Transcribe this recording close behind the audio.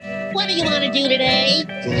What do you want to do today?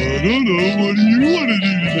 I don't know. What do you want to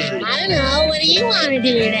do today? I don't know. What do you want to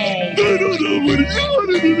do today? I don't know. What do you want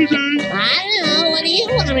to do today? I don't know. What do you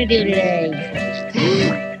want to do today?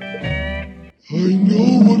 I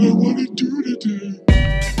know what I want to do today.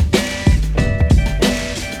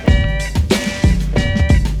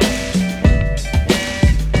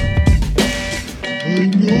 I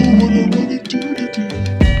know what I want to do today.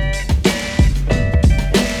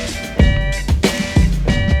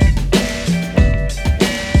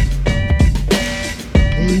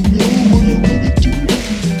 I know what I want to do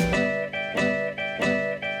today.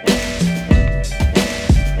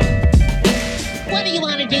 What do you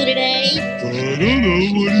want to do today? I don't know.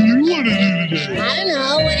 What do you want to do today? I don't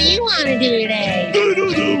know. What do you want to do today? I don't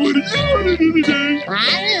know. What do you want to do today? I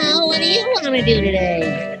don't know. What do you want to do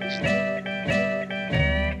today?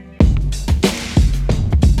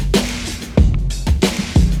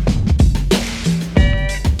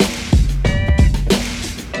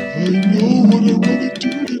 I know what I want to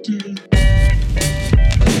do today.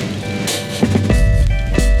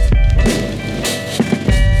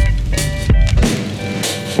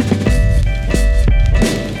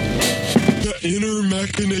 The inner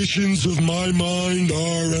machinations of my mind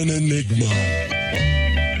are an enigma.